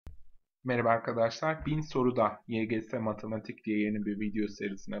Merhaba arkadaşlar. 1000 soruda YGS Matematik diye yeni bir video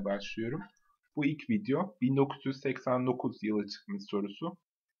serisine başlıyorum. Bu ilk video 1989 yılı çıkmış sorusu.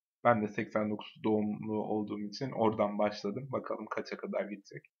 Ben de 89 doğumlu olduğum için oradan başladım. Bakalım kaça kadar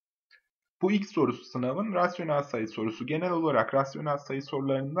gidecek. Bu ilk sorusu sınavın rasyonel sayı sorusu. Genel olarak rasyonel sayı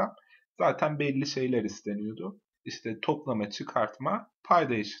sorularından zaten belli şeyler isteniyordu. İşte toplama, çıkartma,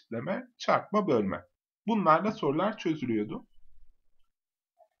 payda eşitleme, çarpma, bölme. Bunlarla sorular çözülüyordu.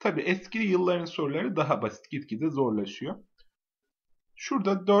 Tabii eski yılların soruları daha basit, gitgide zorlaşıyor.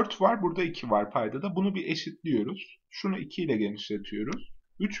 Şurada 4 var, burada 2 var paydada. Bunu bir eşitliyoruz. Şunu 2 ile genişletiyoruz.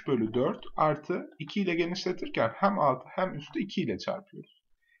 3 bölü 4 artı 2 ile genişletirken hem altı hem üstü 2 ile çarpıyoruz.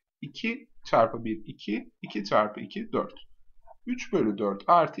 2 çarpı 1, 2, 2 çarpı 2, 4. 3 bölü 4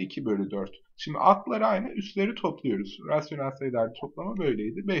 artı 2 bölü 4. Şimdi altları aynı, üstleri topluyoruz. Rasyonel sayılarda toplama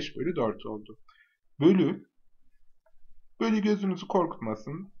böyleydi. 5 bölü 4 oldu. Bölü gözünüzü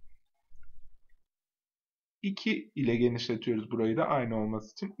korkutmasın. 2 ile genişletiyoruz burayı da aynı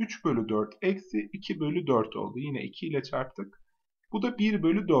olması için. 3 bölü 4 eksi 2 bölü 4 oldu. Yine 2 ile çarptık. Bu da 1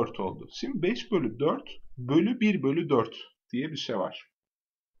 bölü 4 oldu. Şimdi 5 bölü 4 bölü 1 bölü 4 diye bir şey var.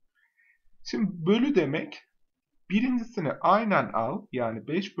 Şimdi bölü demek birincisini aynen al. Yani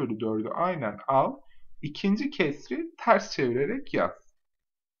 5 bölü 4'ü aynen al. İkinci kesri ters çevirerek yaz.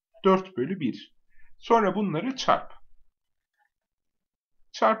 4 bölü 1. Sonra bunları çarp.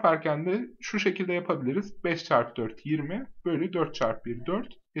 Çarparken de şu şekilde yapabiliriz. 5 çarpı 4 20 bölü 4 çarpı 1 4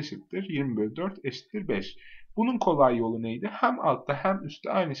 eşittir. 20 bölü 4 eşittir 5. Bunun kolay yolu neydi? Hem altta hem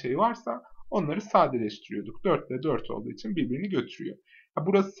üstte aynı şey varsa onları sadeleştiriyorduk. 4 ile 4 olduğu için birbirini götürüyor.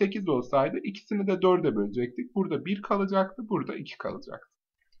 Burası 8 olsaydı ikisini de 4'e bölecektik. Burada 1 kalacaktı, burada 2 kalacaktı.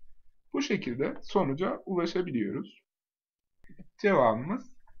 Bu şekilde sonuca ulaşabiliyoruz.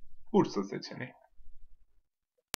 Cevabımız Bursa seçeneği.